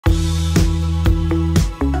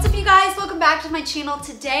back to my channel.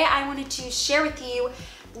 Today I wanted to share with you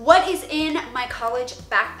what is in my college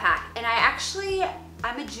backpack. And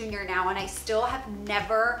I'm a junior now and I still have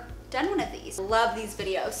never done one of these. I love these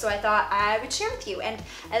videos, so I thought I would share with you. And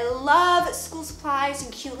I love school supplies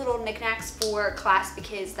and cute little knickknacks for class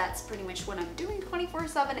because that's pretty much what I'm doing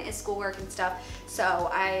 24/7 is schoolwork and stuff.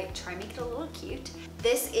 So I try and make it a little cute.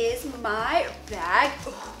 This is my bag.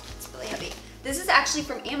 Oh, it's really heavy. This is actually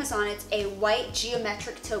from Amazon. It's a white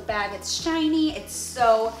geometric tote bag. It's shiny, it's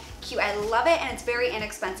so cute. I love it and it's very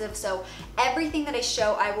inexpensive. So everything that I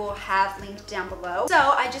show, I will have linked down below. So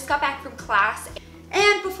I just got back from class.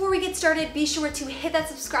 And before we get started, be sure to hit that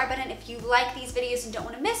subscribe button if you like these videos and don't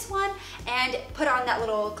want to miss one, and put on that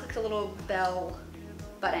click the little bell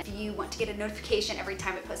button if you want to get a notification every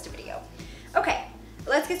time I post a video. Okay,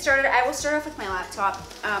 let's get started. I will start off with my laptop.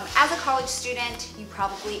 As a college student, you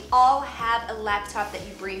probably all have a laptop that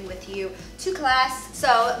you bring with you to class.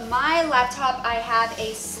 So my laptop, I have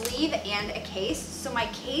a sleeve and a case. So my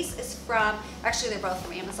case is actually they're both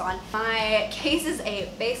from Amazon. My case is a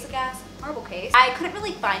basic ass marble case. I couldn't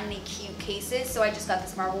really find any cute cases, so I just got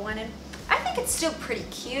this marble one, and I think it's still pretty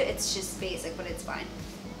cute. It's just basic, but it's fine.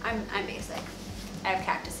 I'm basic. I have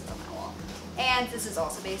cactuses on my wall. And this is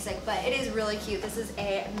also basic, but it is really cute. This is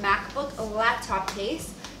a MacBook laptop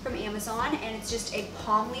case from Amazon, and it's just a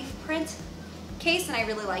palm leaf print case, and I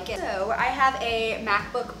really like it. So I have a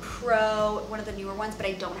MacBook Pro, one of the newer ones, but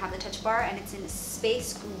I don't have the touch bar, and it's in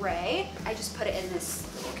space gray. I just put it in this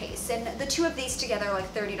little case, and the two of these together are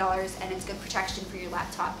like $30, and it's good protection for your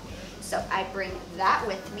laptop. So I bring that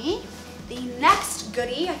with me. The next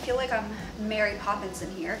goodie, I feel like I'm Mary Poppins in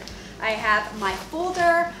here. I have my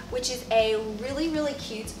folder, which is a really, really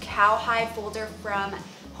cute cowhide folder from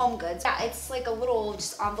Home Goods. Yeah, it's like a little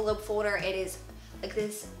just envelope folder. It is like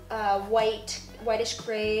this whitish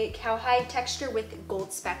gray cowhide texture with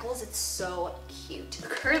gold speckles. It's so cute.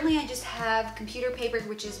 Currently I just have computer paper,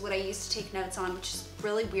 which is what I used to take notes on, which is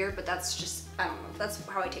really weird, but that's just, I don't know, that's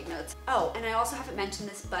how I take notes. Oh, and I also haven't mentioned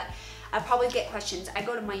this, but I'll probably get questions. I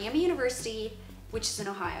go to Miami University, which is in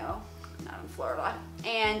Ohio, not in Florida,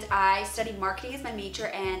 and I study marketing as my major,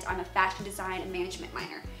 and I'm a fashion design and management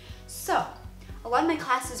minor. So a lot of my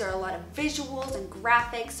classes are a lot of visuals and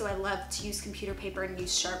graphics, so I love to use computer paper and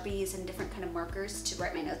use Sharpies and different kind of markers to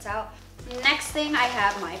write my notes out. Next thing, I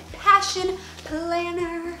have my passion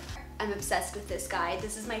planner. I'm obsessed with this guy.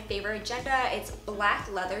 This is my favorite agenda. It's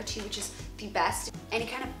black leather too, which is the best. Any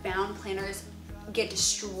kind of bound planners get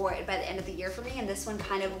destroyed by the end of the year for me, and this one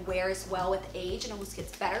kind of wears well with age and almost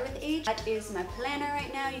gets better with age. That is my planner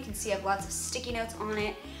right now. You can see I have lots of sticky notes on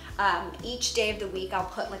it. Each day of the week I'll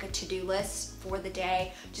put like a to-do list for the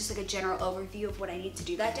day, just like a general overview of what I need to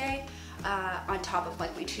do that day, on top of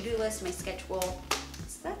like my to-do list, my schedule.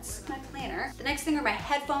 So that's my planner. The next thing are my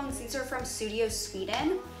headphones. These are from Sudio,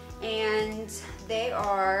 Sweden, and they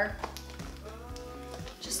are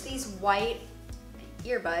just these white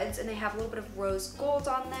earbuds, and they have a little bit of rose gold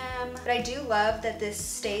on them. But I do love that this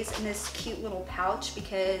stays in this cute little pouch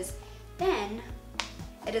because then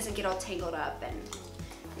it doesn't get all tangled up and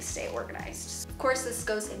we stay organized. Of course, this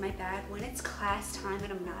goes in my bag when it's class time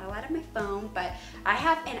and I'm not allowed on my phone, but I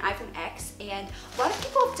have an iPhone X, and a lot of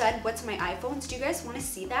people have done what's my iPhones. Do you guys want to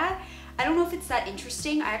see that? I don't know if it's that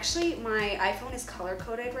interesting. My iPhone is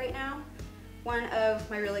color-coded right now. One of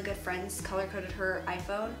my really good friends color-coded her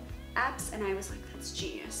iPhone apps, and I was like, that's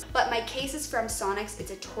genius. But my case is from Sonix.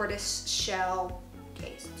 It's a tortoise shell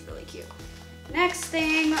case. It's really cute. Next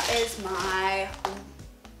thing is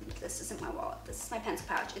this isn't my wallet. This is my pencil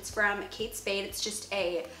pouch. It's from Kate Spade. It's just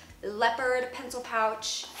a leopard pencil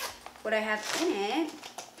pouch. What I have in it,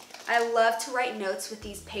 I love to write notes with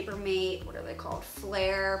these papermate, what are they called?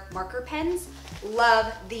 Flair marker pens.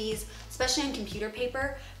 Love these, especially on computer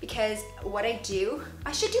paper, because what I do,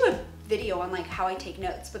 I should do a video on like how I take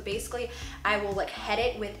notes, but basically I will like head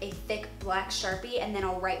it with a thick black Sharpie, and then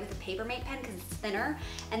I'll write with a papermate pen because it's thinner,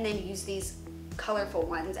 and then use these colorful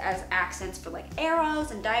ones as accents for like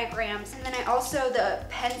arrows and diagrams. And then the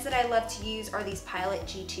pens that I love to use are these Pilot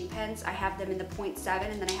G2 pens. I have them in the 0.7,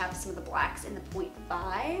 and then I have some of the blacks in the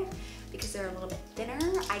 0.5 because they're a little bit thinner.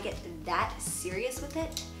 I get that serious with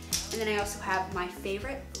it. And then I also have my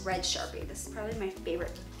favorite red Sharpie. This is probably my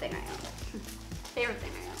favorite thing I own. Favorite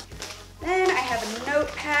thing I own. Then I have a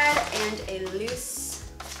notepad and a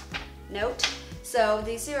loose note. So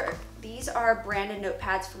these are branded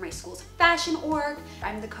notepads for my school's fashion org.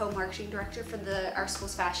 I'm the co-marketing director for our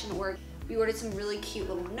school's fashion org. We ordered some really cute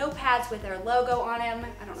little notepads with their logo on them.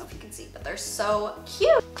 I don't know if you can see, but they're so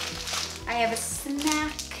cute. I have a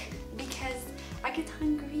snack because I get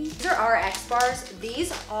hungry. These are RX bars.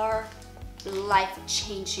 These are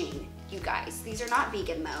life-changing, you guys. These are not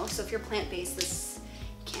vegan though, so if you're plant-based,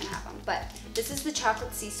 you can't have them. But this is the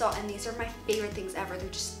chocolate sea salt, and these are my favorite things ever. They're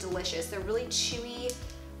just delicious. They're really chewy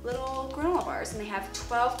little granola bars, and they have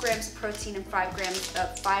 12 grams of protein and 5 grams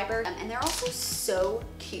of fiber, and they're also so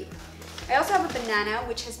cute. I also have a banana,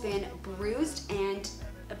 which has been bruised and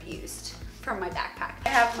abused from my backpack. I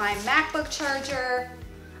have my MacBook charger.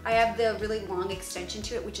 I have the really long extension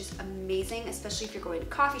to it, which is amazing, especially if you're going to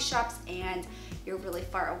coffee shops and you're really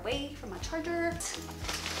far away from a charger.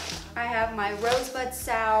 I have my rosebud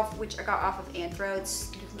salve, which I got off of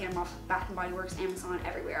Anthrodes. You can get them off of Bath & Body Works, Amazon,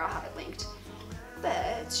 everywhere. I'll have it linked. But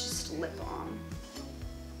it's just lip balm.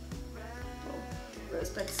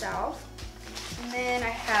 Rosebud salve. And then I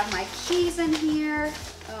have my keys in here.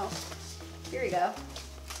 Oh, here we go.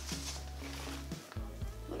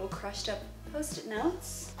 Little crushed up Post-it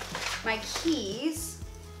notes. My keys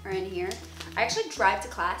are in here. I actually drive to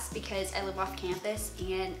class because I live off campus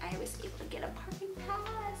and I was able to get a parking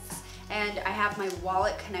pass. And I have my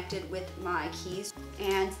wallet connected with my keys.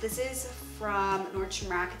 And this is from Nordstrom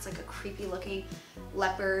Rack. It's like a creepy looking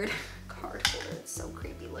leopard card holder. It's so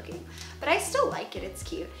creepy looking, but I still like it. It's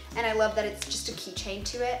cute. And I love that it's just a keychain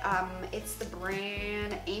to it. It's the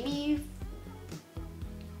brand Amy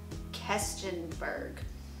Kestenberg.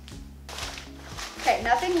 Okay,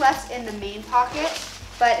 nothing left in the main pocket,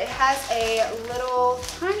 but it has a little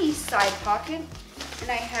tiny side pocket.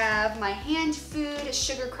 And I have my hand food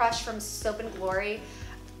sugar crush from Soap and Glory.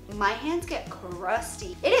 My hands get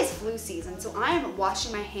crusty. It is flu season, so I am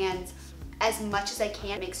washing my hands as much as I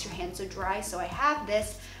can. It makes your hands so dry, so I have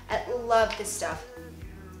this. I love this stuff.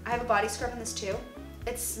 I have a body scrub in this too.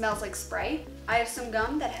 It smells like Sprite. I have some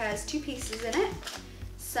gum that has 2 pieces in it.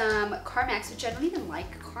 Some Carmex, which I don't even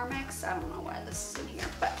like Carmex. I don't know why this is in here,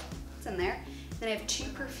 but it's in there. Then I have 2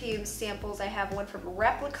 perfume samples. I have one from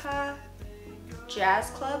Replica. Jazz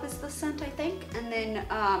Club is the scent, I think. And then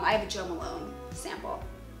I have a Jo Malone sample.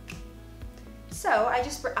 So I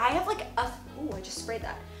have like I just sprayed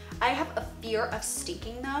that. I have a fear of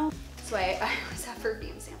stinking though, so I always have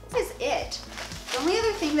perfume samples. That is it. The only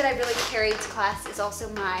other thing that I really carry to class is also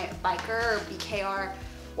my biker or BKR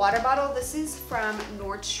water bottle. This is from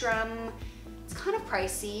Nordstrom. It's kind of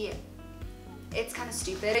pricey. It's kind of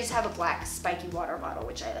stupid. I just have a black spiky water bottle,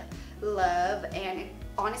 which I love. And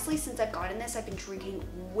honestly, since I've gotten this, I've been drinking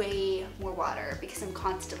way more water because I'm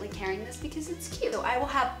constantly carrying this because it's cute. So I will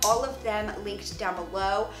have all of them linked down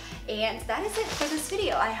below. And that is it for this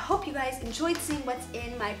video. I hope you guys enjoyed seeing what's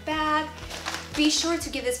in my bag. Be sure to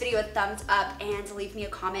give this video a thumbs up and leave me a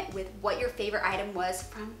comment with what your favorite item was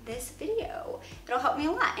from this video. It'll help me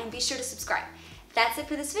a lot, and be sure to subscribe. That's it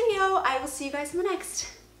for this video. I will see you guys in the next.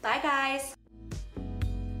 Bye guys.